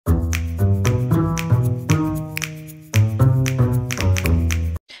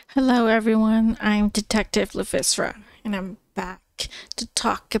everyone, I'm Detective Luphisra, and I'm back to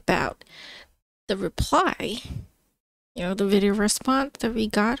talk about the reply, the video response that we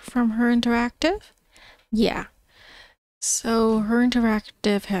got from Her Interactive. Yeah, so Her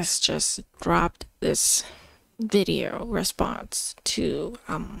Interactive has just dropped this video response to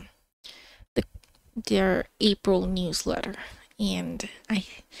their April newsletter, and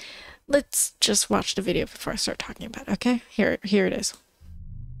let's just watch the video before I start talking about it, okay? Here it is.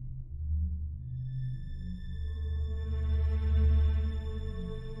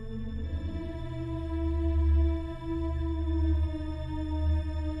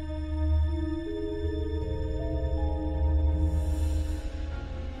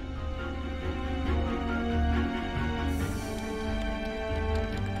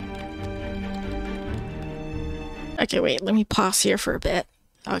 Okay, wait, let me pause here for a bit.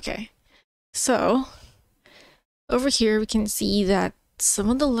 Okay, so over here we can see that some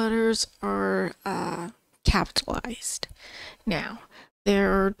of the letters are capitalized. Now,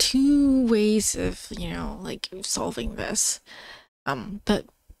 there are two ways of, solving this. But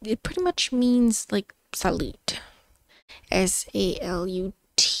it pretty much means like salute.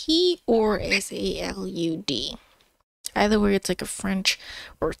 S-A-L-U-T or S-A-L-U-D. Either way, it's like a French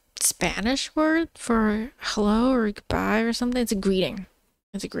or Spanish word for hello or goodbye or something. It's a greeting.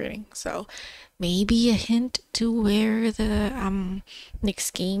 So maybe a hint to where the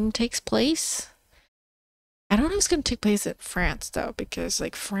next game takes place. I don't know if it's gonna take place at France though, because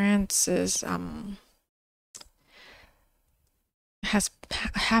like France is has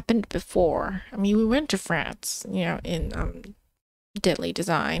happened before. I mean, we went to France, in Deadly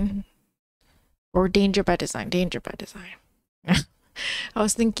Design. Or Danger by Design. I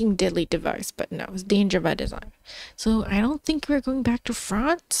was thinking Deadly Device, but no, it was Danger by Design. So I don't think we're going back to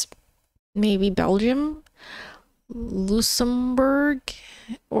France. Maybe Belgium, Luxembourg,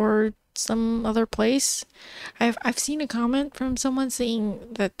 or some other place. I've seen a comment from someone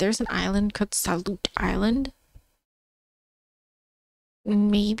saying that there's an island called Salute Island.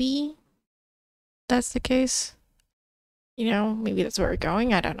 Maybe that's the case. Maybe that's where we're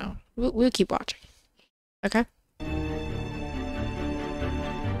going. I don't know. We'll keep watching. Okay.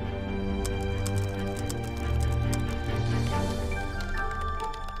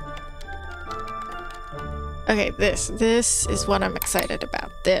 Okay, this is what I'm excited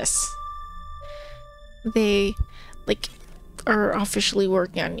about. They are officially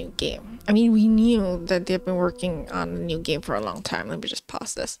working on a new game. I mean, we knew that they've been working on a new game for a long time. Let me just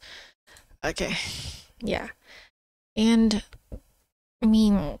pause this. Okay. Yeah. And I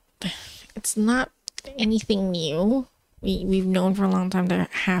mean, it's not anything new. We've known for a long time they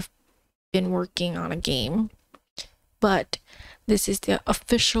have been working on a game, but this is the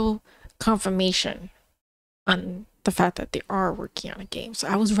official confirmation on the fact that they are working on a game. So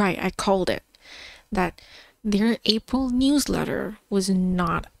I was right. I called it. That their April newsletter was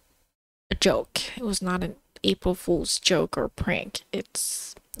not a joke. It was not an April Fool's joke or prank.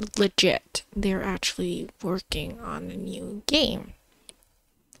 It's legit. They're actually working on a new game.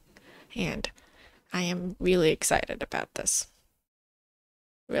 And I am really excited about this.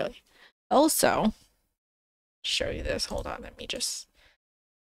 Really. Also, show you this. Hold on. Let me just...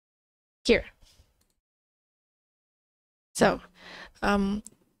 Here. So,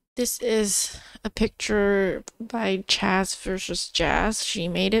 this is a picture by Chaz versus Jazz. She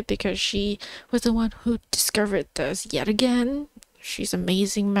made it because she was the one who discovered this yet again. She's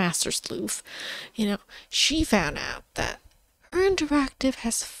amazing master sleuth. She found out that Her Interactive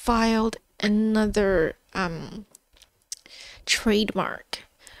has filed another trademark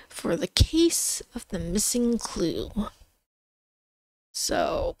for the case of the missing clue.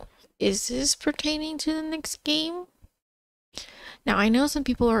 So, is this pertaining to the next game? Now, I know some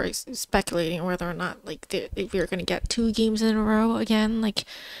people are speculating whether or not if we're going to get 2 games in a row again,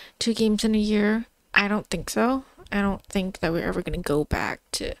 2 games in a year. I don't think so. I don't think that we're ever going to go back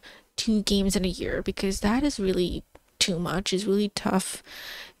to 2 games in a year, because that is really too much. It's really tough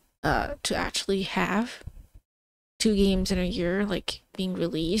to actually have 2 games in a year being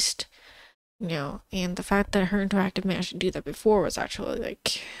released, and the fact that Her Interactive managed to do that before was actually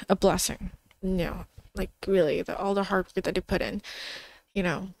a blessing. Really, all the hard work that they put in,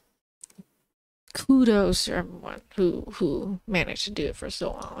 kudos to everyone who managed to do it for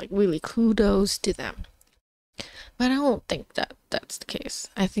so long. Really, kudos to them. But I don't think that that's the case.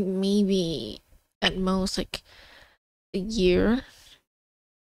 I think maybe at most a year,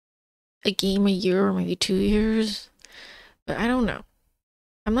 a game a year, or maybe 2 years. But I don't know.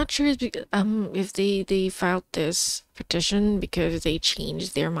 I'm not sure if they filed this petition because they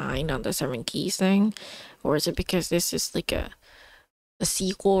changed their mind on the 7 keys thing, or is it because this is a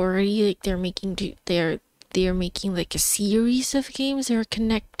sequel already. Like they're making like a series of games that are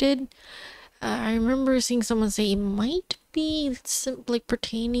connected. I remember seeing someone say it might be like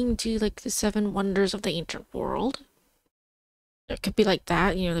pertaining to like the seven wonders of the ancient world. It could be like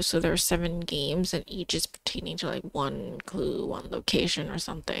that, you know, so there are 7 games and each is pertaining to like one clue, one location or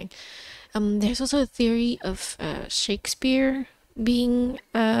something. There's also a theory of Shakespeare being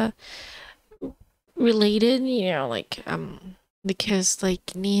related, you know, like because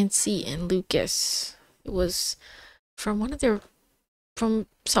like Nancy and Lucas was from one of their from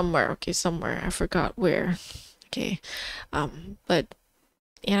somewhere, okay, somewhere, I forgot where. Okay. But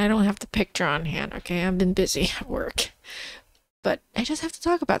and I don't have the picture on hand, okay? I've been busy at work. But I just have to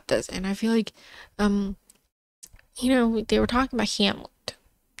talk about this, and I feel like you know, they were talking about Hamlet.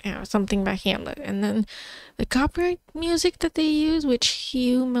 You know, something about Hamlet. And then the copyright music that they use, which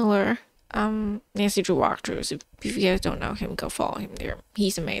Hugh Miller, Nancy Drew walkthroughs, if you guys don't know him, go follow him there.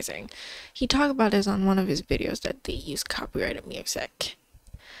 He's amazing. He talked about this on one of his videos that they use copyrighted music.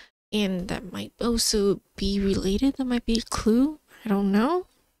 And that might also be related. That might be a clue. I don't know.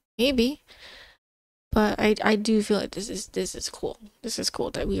 Maybe. But I do feel like this is cool. This is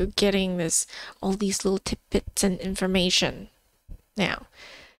cool that we are getting all these little tidbits and information now.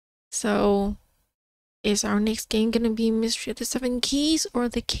 So is our next game gonna be Mystery of the Seven Keys or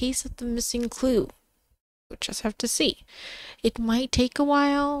the Case of the Missing Clue? We'll just have to see. It might take a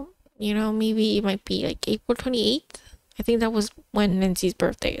while, you know, maybe it might be like April 28th. I think that was when Nancy's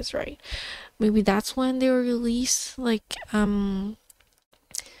birthday is, right? Maybe that's when they will release like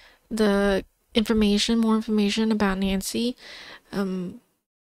the more information about Nancy, you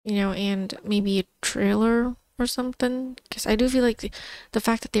know, and maybe a trailer or something, because I do feel like the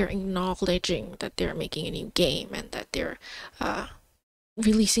fact that they're acknowledging that they're making a new game and that they're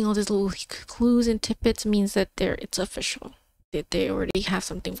releasing all these little clues and tidbits means that it's official, that they already have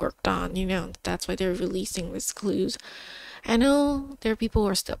something worked on, you know. That's why they're releasing these clues. I know there are people who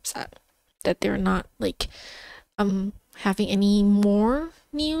are still upset that they're not like having any more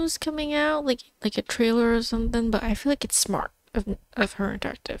news coming out, like a trailer or something, but I feel like it's smart of Her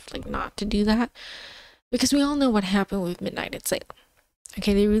Interactive, like, not to do that, because we all know what happened with Midnight at Salem.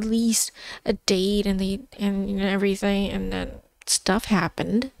 Okay, they released a date and you know, everything, and then stuff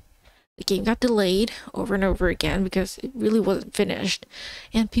happened. The game got delayed over and over again because it really wasn't finished,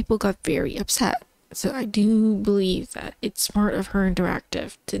 and people got very upset. So I do believe that it's smart of Her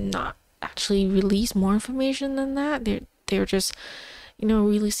Interactive to not actually release more information than that. They're just, you know,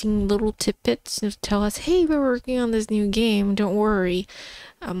 releasing little tidbits to tell us, hey, we're working on this new game, don't worry.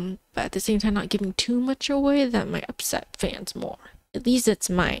 But at the same time, not giving too much away that might upset fans more. At least that's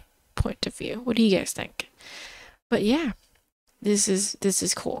my point of view. What do you guys think? But yeah, this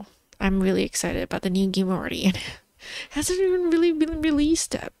is cool. I'm really excited about the new game already, and it hasn't even really been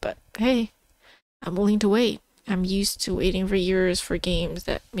released yet. But hey, I'm willing to wait. I'm used to waiting for years for games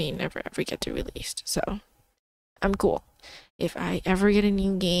that may never ever get to released. So I'm cool. If I ever get a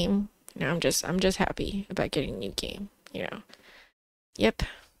new game, you know, I'm just happy about getting a new game, you know. Yep.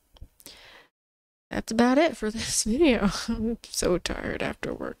 That's about it for this video. I'm so tired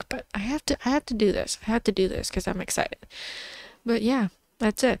after work, but I have to do this. I have to do this because I'm excited. But yeah,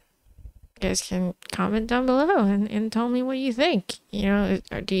 that's it. You guys can comment down below and tell me what you think. You know,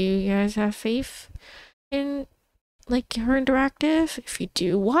 do you guys have faith in like Her Interactive? If you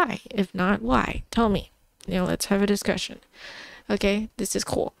do, why? If not, why? Tell me. You know, let's have a discussion. Okay, this is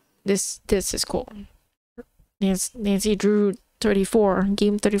cool. This is cool. Nancy Drew 34.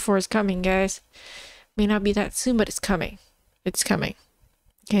 Game 34 is coming, guys. May not be that soon, but it's coming. It's coming.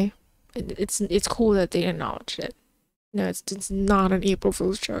 Okay? It's cool that they acknowledged it. No, it's not an April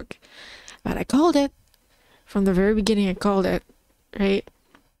Fool's joke. But I called it. From the very beginning, I called it. Right?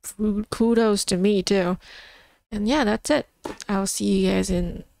 Kudos to me, too. And yeah, that's it. I'll see you guys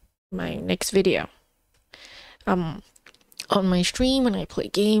in my next video. On my stream when I play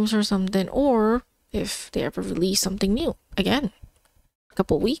games or something, or if they ever release something new again. A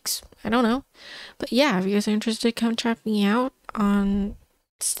couple weeks. I don't know. But yeah, if you guys are interested, come check me out on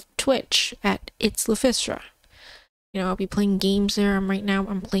Twitch at It's Luphisra. You know, I'll be playing games there. Right now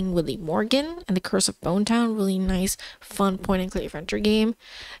I'm playing Willie Morgan and the Curse of Bone Town. Really nice, fun point-and-click adventure game.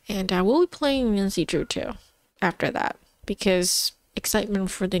 And I will be playing Nancy Drew too after that, because excitement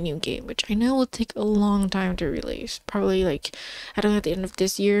for the new game, which I know will take a long time to release. Probably like, I don't know, at the end of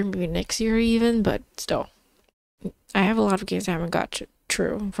this year, maybe next year even, but still. I have a lot of games I haven't got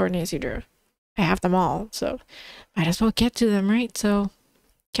true for Nancy Drew. I have them all, so might as well get to them, right? So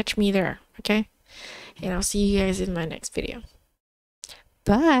catch me there, okay? And I'll see you guys in my next video.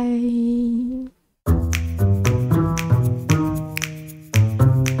 Bye!